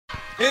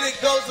And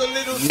it goes a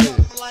little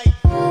something like.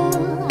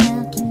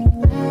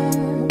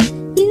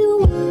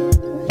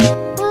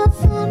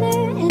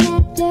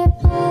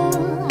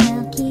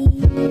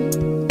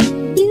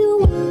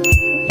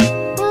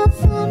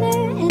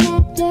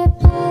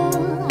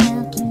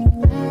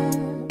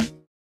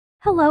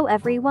 Hello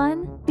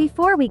everyone!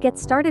 Before we get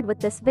started with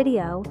this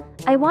video,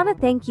 I want to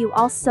thank you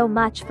all so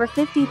much for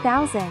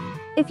 50,000.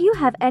 If you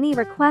have any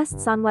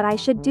requests on what I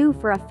should do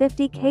for a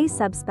 50k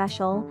sub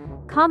special,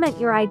 comment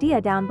your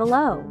idea down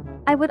below.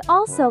 I would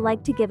also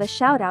like to give a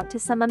shout out to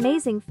some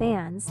amazing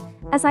fans,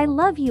 as I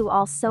love you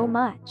all so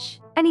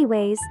much.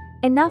 Anyways,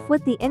 enough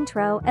with the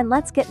intro and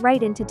let's get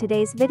right into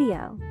today's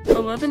video.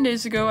 11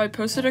 days ago, I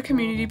posted a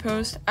community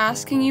post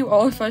asking you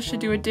all if I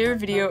should do a dare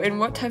video and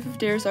what type of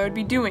dares I would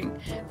be doing.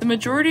 The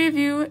majority of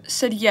you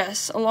said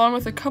yes, along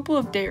with a couple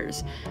of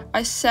dares.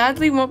 I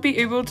sadly won't be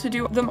able to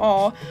do them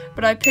all,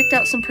 but I picked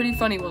out some pretty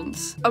funny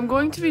ones. I'm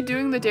going to be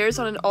doing the dares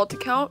on an alt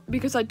account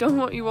because I don't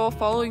want you all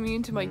following me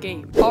into my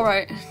game.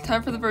 Alright,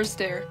 time for the first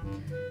dare.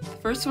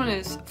 First one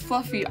is,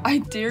 Fluffy, I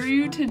dare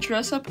you to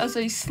dress up as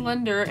a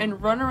Slender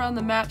and run around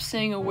the map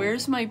saying,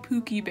 "Where's my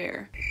Pookie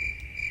Bear?"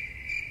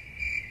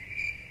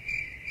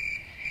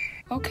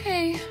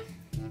 Okay.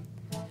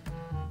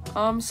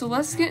 So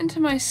let's get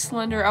into my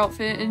Slender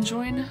outfit and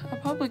join a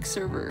public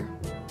server.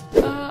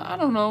 I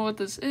don't know what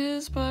this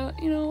is, but,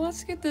 you know,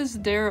 let's get this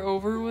dare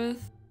over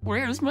with.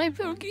 Where's my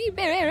Pookie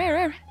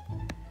Bear?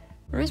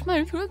 Where's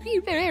my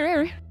Pookie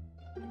Bear?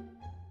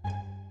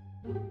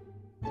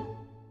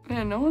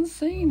 Man, no one's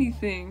saying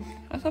anything.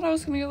 I thought I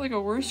was gonna get like a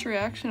worse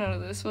reaction out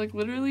of this. Like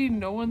literally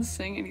no one's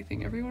saying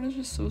anything. Everyone is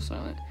just so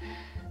silent.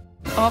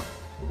 Oh.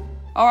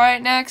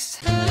 Alright, next.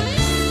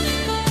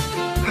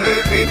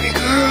 Hey, baby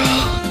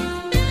girl.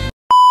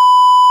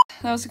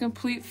 That was a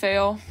complete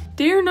fail.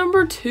 Dare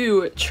number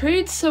 2.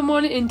 Trade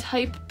someone and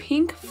type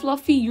pink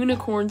fluffy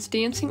unicorns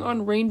dancing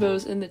on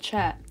rainbows in the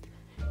chat.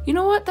 You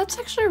know what? That's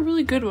actually a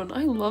really good one.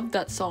 I love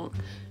that song.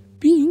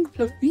 Pink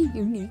fluffy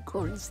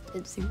unicorns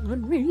dancing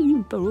on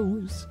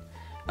rainbows.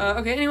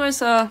 Okay,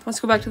 anyways, let's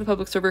go back to the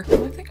public server.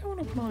 I think I want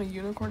to put on a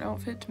unicorn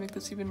outfit to make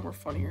this even more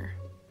funnier.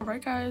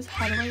 Alright guys,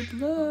 how do I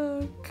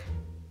look?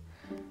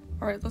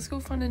 Alright, let's go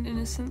find an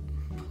innocent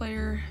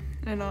player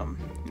and,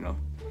 you know,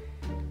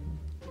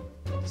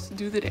 let's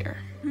do the dare.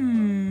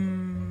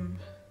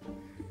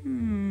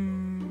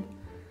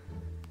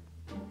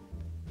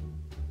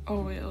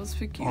 Oh wait, let's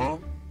pick you. Oh,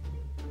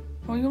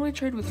 you only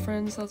trade with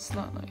friends? That's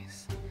not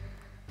nice.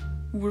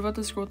 What about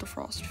this girl with the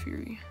Frost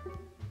Fury?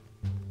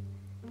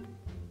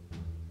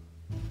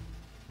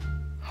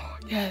 Oh,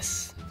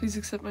 yes! Please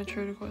accept my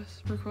trade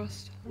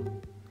request.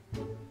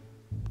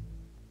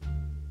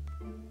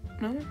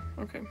 No?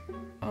 Okay.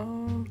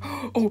 Oh,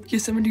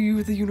 yes, I'm gonna do you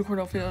with the unicorn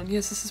outfit on.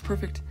 Yes, this is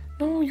perfect.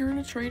 No, you're in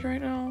a trade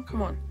right now?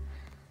 Come on.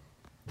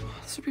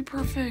 This would be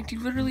perfect. You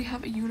literally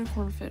have a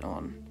unicorn fit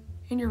on.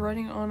 And you're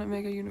riding on a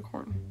mega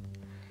unicorn.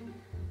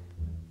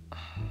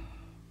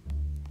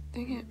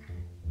 Dang it.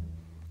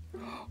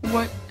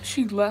 What?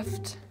 She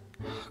left?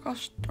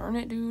 Gosh darn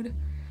it, dude.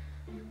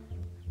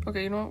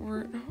 Okay, you know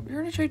what?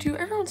 You're in a trade too.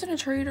 Everyone's in a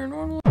trade, or no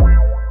one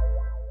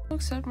will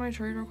accept my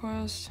trade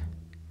request.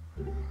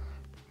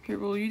 Here,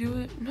 will you do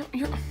it? No,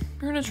 you're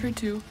in a trade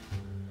too.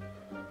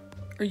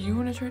 Are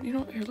you in a trade? You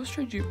know, here, let's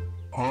trade you.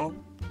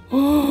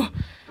 Oh,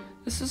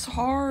 this is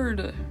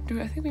hard.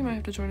 Dude, I think we might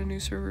have to join a new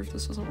server if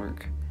this doesn't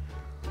work.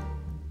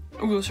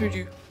 Oh, let's trade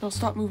you. No,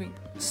 stop moving.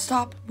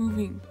 Stop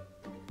moving.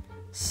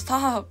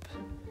 Stop.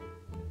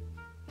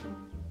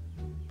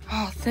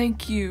 Oh,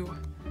 thank you.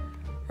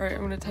 Alright,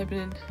 I'm gonna type it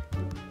in.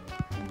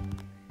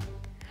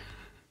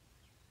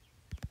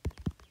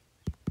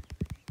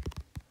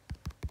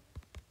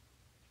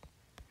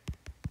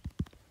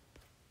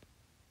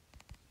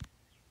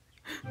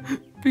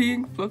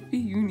 Being fluffy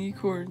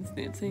unicorns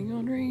dancing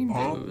on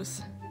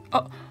rainbows.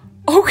 Oh,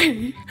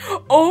 okay.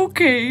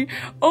 Okay.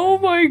 Oh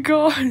my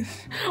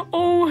gosh.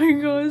 Oh my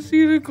gosh,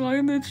 you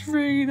declined the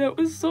trade. That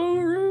was so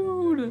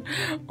rude.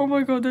 Oh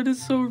my god, that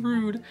is so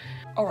rude.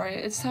 Alright,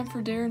 it's time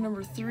for dare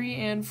number 3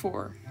 and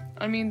 4.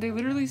 I mean, they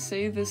literally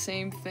say the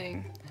same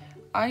thing.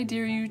 I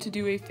dare you to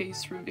do a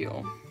face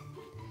reveal.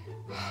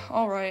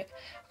 Alright,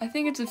 I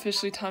think it's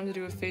officially time to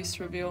do a face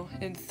reveal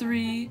in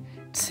 3,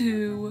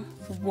 2,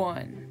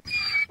 1.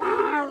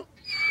 How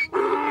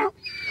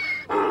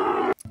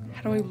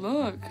do I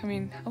look? I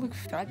mean, I look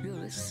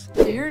fabulous.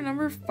 Dare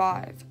number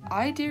 5.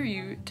 I dare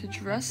you to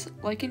dress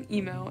like an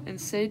emo and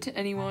say to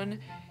anyone,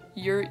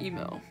 "You're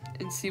emo,"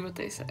 and see what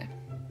they say.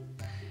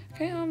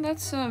 Okay,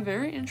 that's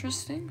very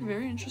interesting,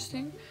 very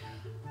interesting.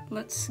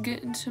 Let's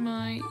get into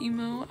my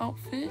emo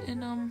outfit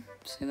and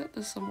say that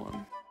to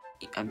someone.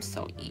 I'm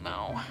so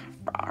emo.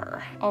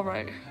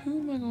 Alright, who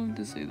am I going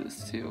to say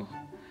this to?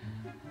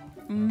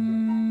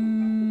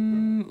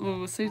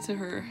 Let's say to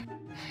her.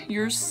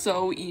 You're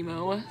so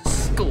emo.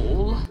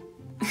 Skull.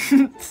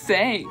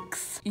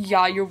 Thanks.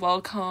 Yeah, you're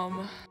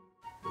welcome.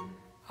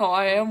 Oh,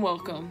 I am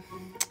welcome.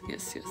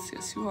 Yes, yes,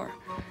 yes, you are.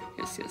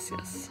 Yes, yes,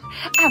 yes.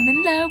 I'm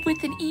in love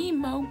with an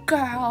emo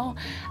girl.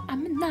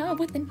 I'm in love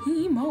with an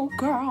emo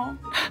girl.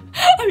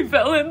 I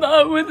fell in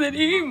love with an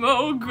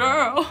emo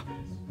girl.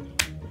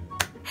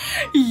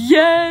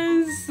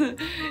 Yes!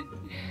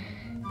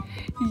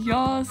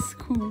 Yes,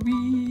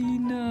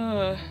 queen.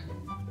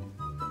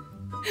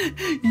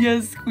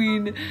 Yes,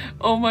 queen.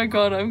 Oh my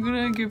god, I'm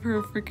gonna give her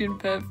a freaking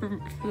pet for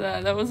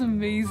that. That was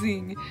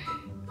amazing.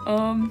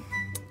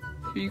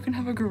 You can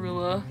have a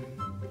gorilla.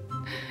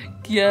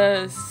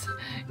 Yes.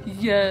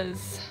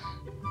 Yes.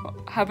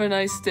 Have a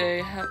nice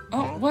day.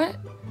 Oh, what?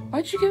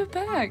 Why'd you give it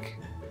back?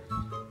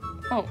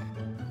 Oh.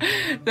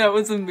 That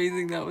was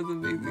amazing. That was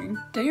amazing.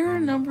 Dare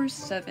number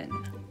 7.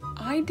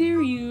 I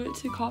dare you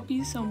to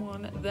copy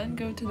someone, then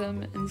go to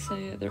them and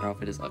say their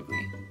outfit is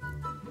ugly.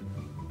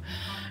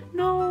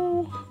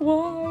 No,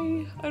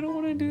 why? I don't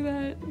want to do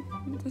that.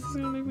 This is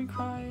gonna make me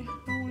cry. I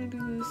don't want to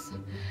do this.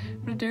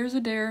 But a dare's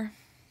a dare.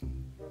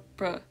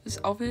 Bruh, this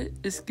outfit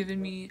is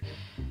giving me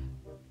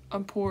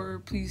I'm poor,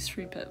 please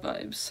free pet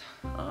vibes.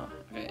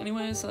 Okay,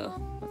 anyways,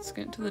 let's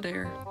get into the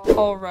dare.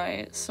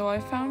 Alright, so I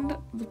found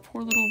the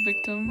poor little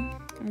victim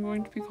I'm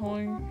going to be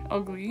calling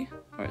ugly.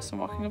 Alright, so I'm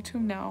walking up to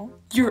him now.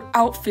 Your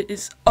outfit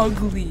is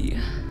ugly.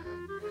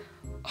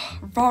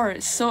 Rara,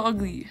 it's so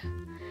ugly.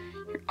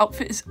 Your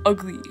outfit is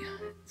ugly.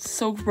 It's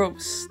so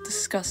gross.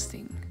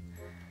 Disgusting.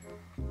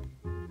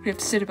 What do you have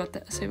to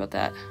say about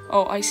that?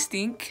 Oh, I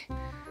stink?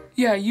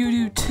 Yeah, you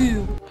do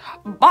too.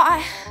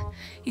 Bye.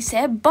 He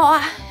said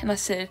bye, and I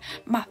said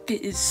my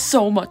fit is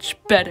so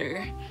much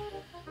better.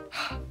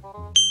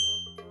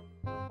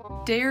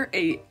 Dare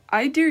 8.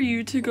 I dare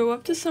you to go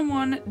up to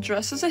someone,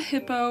 dress as a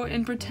hippo,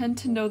 and pretend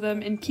to know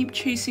them and keep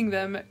chasing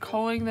them,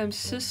 calling them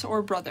sis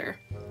or brother.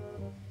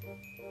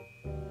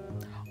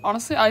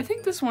 Honestly, I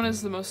think this one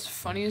is the most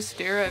funniest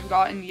dare I've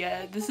gotten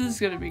yet. This is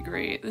gonna be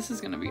great. This is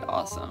gonna be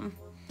awesome.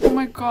 Oh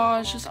my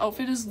gosh, this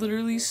outfit is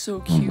literally so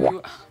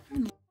cute.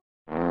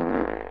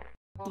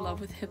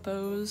 Love with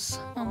hippos.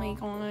 Oh my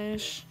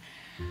gosh.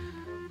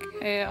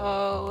 Okay,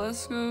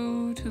 let's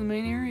go to the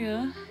main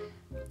area.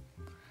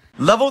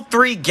 Level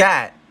 3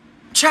 GAT.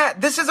 Chat,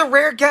 this is a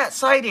rare GAT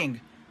sighting.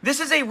 This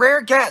is a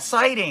rare GAT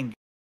sighting.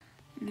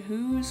 And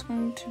who's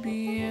going to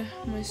be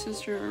my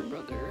sister or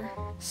brother?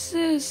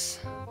 Sis!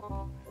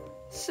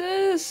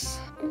 Sis!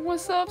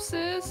 What's up,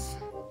 sis?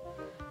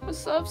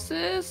 What's up,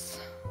 sis?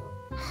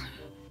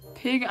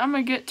 Pig, I'm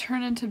gonna get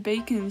turned into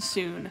bacon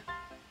soon.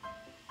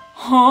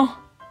 Huh?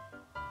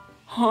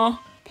 Huh?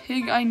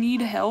 Pig, I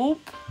need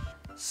help?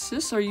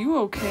 Sis, are you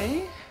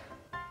okay?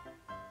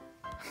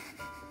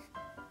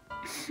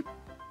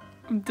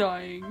 I'm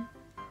dying.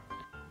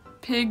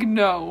 Pig,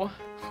 no.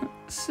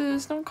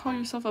 Sis, don't call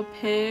yourself a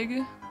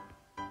pig.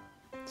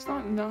 It's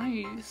not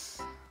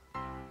nice.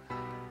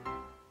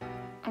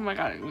 Oh my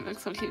god, we look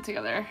so cute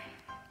together.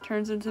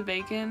 Turns into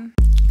bacon.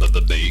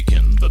 The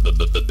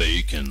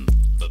bacon.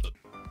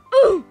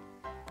 Ooh!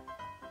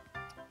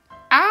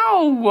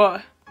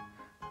 Ow!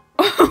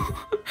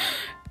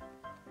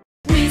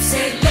 We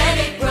say let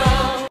it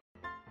grow.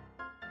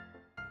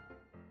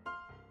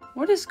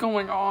 What is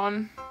going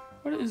on?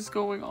 What is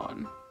going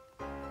on?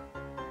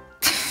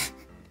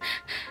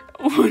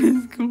 What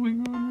is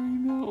going on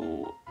right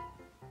now?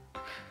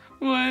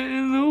 What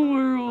in the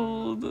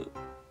world?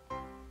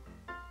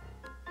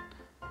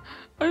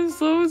 I'm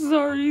so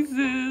sorry,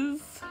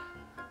 sis.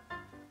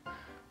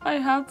 I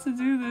have to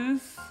do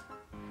this.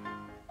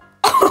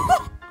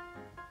 Oh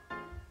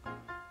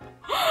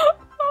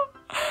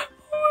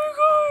my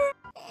god.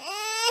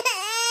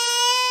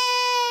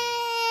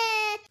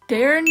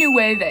 Dare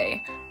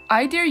nueve.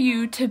 I dare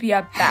you to be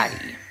a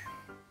baddie.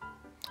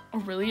 Oh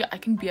really? I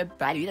can be a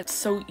baddie? That's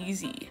so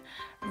easy.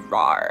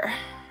 Rawr.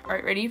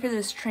 Alright, ready for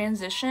this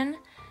transition?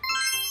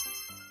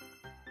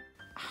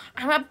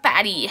 I'm a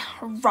baddie.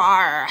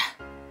 Rawr.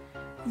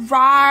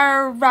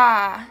 Rawr,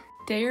 rah.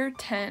 Dare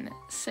 10.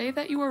 Say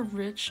that you are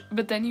rich,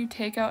 but then you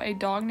take out a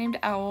dog named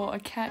Owl, a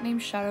cat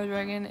named Shadow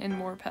Dragon, and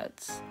more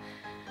pets.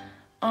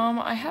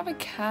 I have a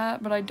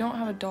cat, but I don't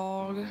have a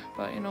dog.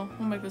 But, you know,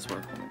 we'll make this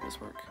work. We'll make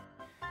this work.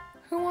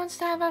 Who wants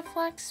to have a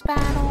flex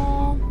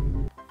battle?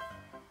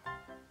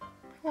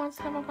 Who wants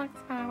to have a flex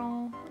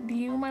battle? Do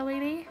you, my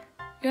lady?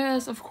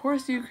 Yes, of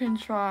course you can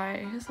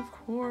try. Yes, of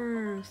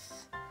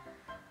course.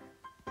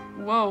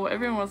 Whoa,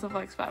 everyone wants a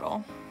flex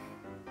battle.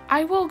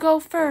 I will go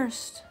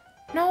first.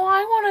 No,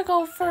 I want to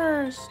go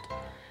first.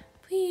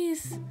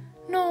 Please.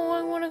 No,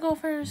 I want to go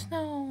first.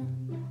 No.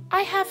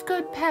 I have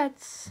good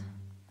pets.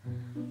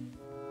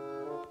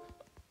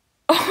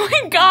 Oh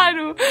my god.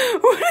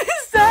 What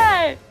is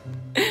that?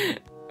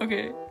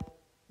 Okay.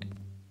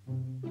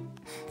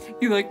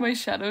 You like my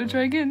shadow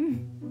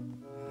dragon?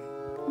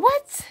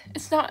 What?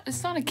 It's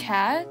not a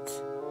cat.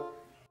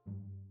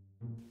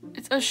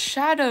 It's a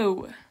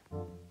shadow.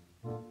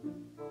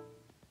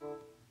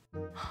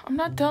 I'm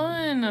not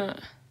done.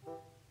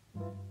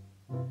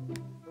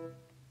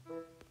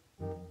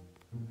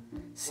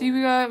 See,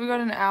 we got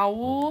an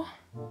owl.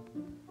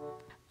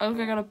 Oh, look,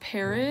 I got a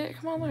parrot.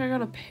 Come on, look, I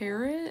got a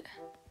parrot.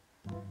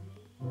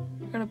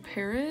 I got a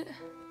parrot.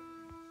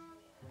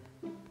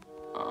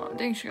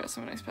 Dang, she got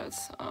some nice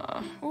pets.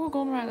 Oh,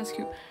 golden rat, that's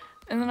cute.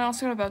 And then I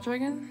also got a bat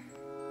dragon.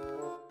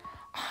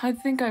 I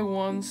think I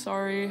won,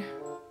 sorry.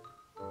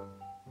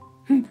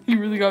 You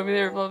really got me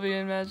there, Fluffy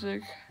and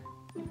Magic.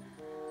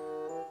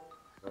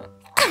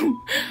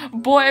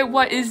 Boy,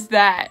 what is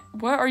that?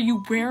 What are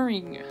you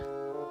wearing?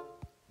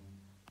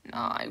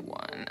 Nah, I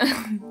won.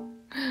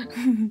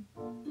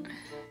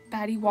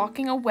 Batty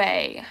walking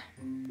away.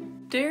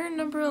 Dare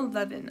number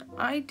 11.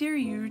 I dare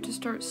you to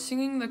start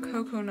singing the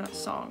Coconut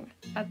song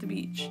at the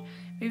beach.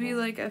 Maybe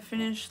like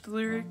finish the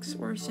lyrics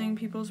or sing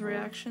people's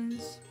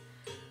reactions.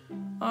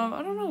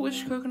 I don't know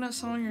which Coconut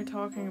song you're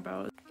talking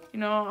about. You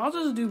know, I'll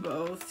just do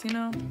both, you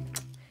know?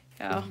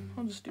 Yeah,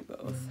 I'll just do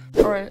both.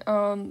 Alright,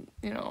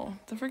 you know,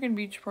 the freaking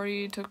beach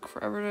party took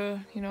forever to,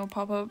 you know,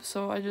 pop up,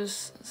 so I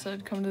just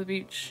said come to the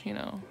beach, you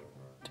know,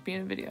 to be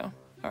in a video.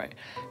 Alright,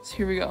 so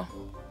here we go.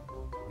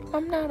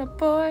 I'm not a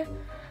boy,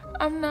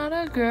 I'm not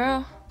a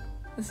girl.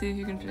 Let's see if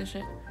you can finish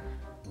it.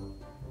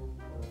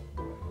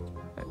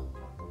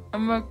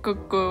 I'm a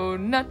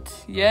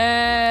coconut,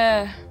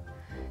 yeah!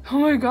 Oh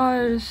my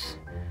gosh!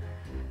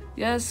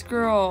 Yes,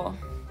 girl!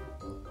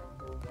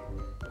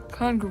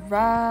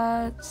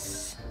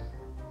 Congrats!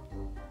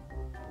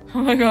 Oh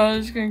my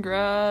gosh,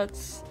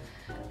 congrats!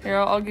 Here,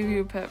 I'll give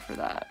you a pet for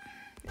that.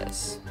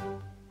 Yes.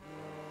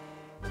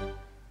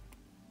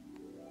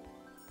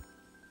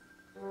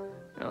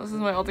 No, this is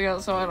my alt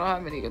account, so I don't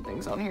have many good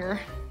things on here.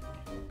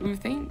 Ooh,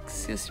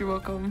 thanks. Yes, you're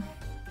welcome.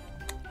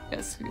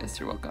 Yes,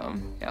 you're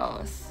welcome.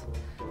 Yes.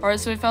 Alright,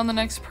 so we found the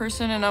next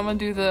person, and I'm gonna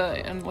do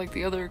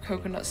the other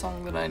coconut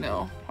song that I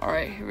know.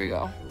 Alright, here we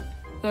go.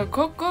 The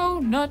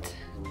coconut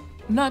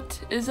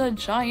nut is a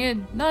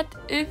giant nut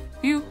if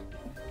you...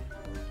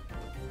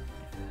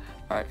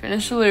 Alright,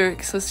 finish the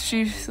lyrics. Let's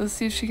see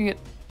if she can get...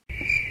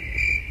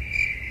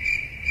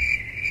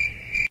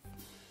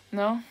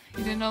 No?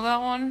 You didn't know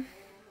that one?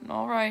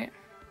 Alright.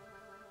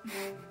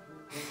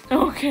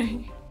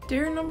 Okay.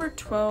 Dare number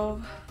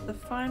 12, the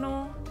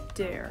final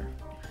dare.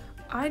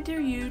 I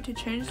dare you to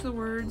change the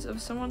words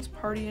of someone's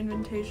party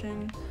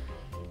invitation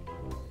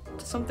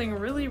to something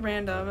really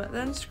random,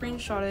 then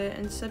screenshot it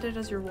and set it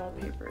as your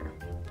wallpaper.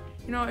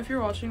 You know, if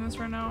you're watching this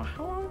right now,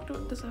 how long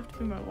does it have to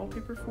be my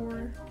wallpaper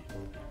for?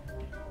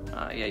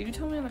 Yeah, you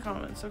tell me in the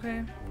comments,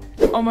 okay?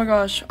 Oh my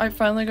gosh, I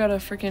finally got a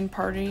freaking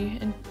party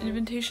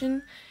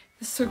invitation.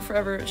 This took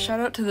forever. Shout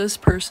out to this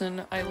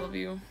person. I love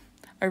you.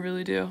 I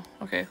really do.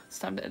 Okay, it's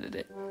time to edit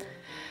it.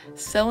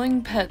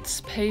 Selling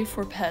pets, pay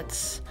for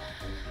pets.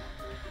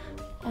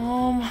 I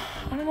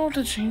don't know what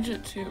to change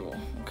it to.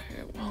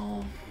 Okay,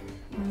 well,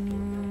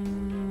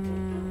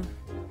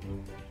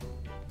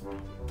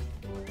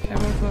 okay, I'm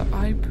gonna put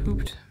I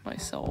pooped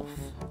myself.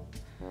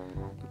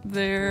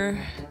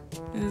 There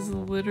is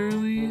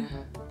literally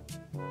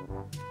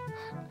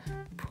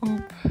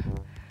poop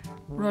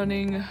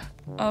running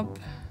up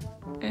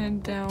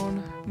and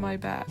down my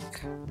back.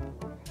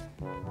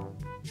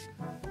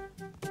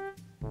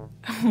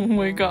 Oh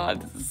my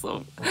god,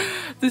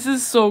 this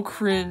is so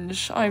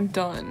cringe. I'm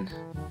done.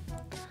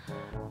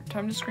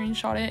 Time to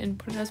screenshot it and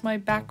put it as my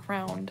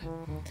background.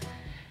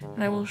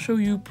 And I will show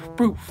you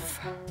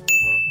proof.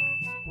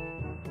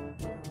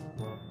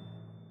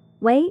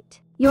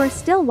 Wait, you're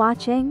still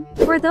watching?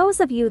 For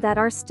those of you that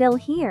are still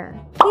here,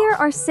 here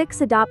are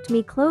 6 Adopt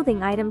Me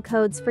clothing item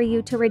codes for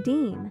you to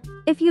redeem.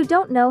 If you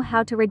don't know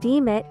how to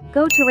redeem it,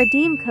 go to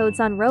redeem codes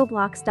on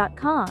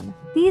roblox.com.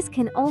 These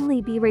can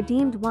only be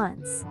redeemed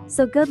once,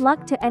 so good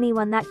luck to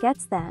anyone that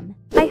gets them.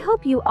 I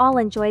hope you all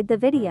enjoyed the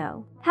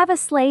video. Have a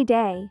slay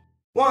day.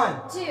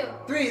 1, 2,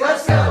 3,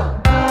 let's go!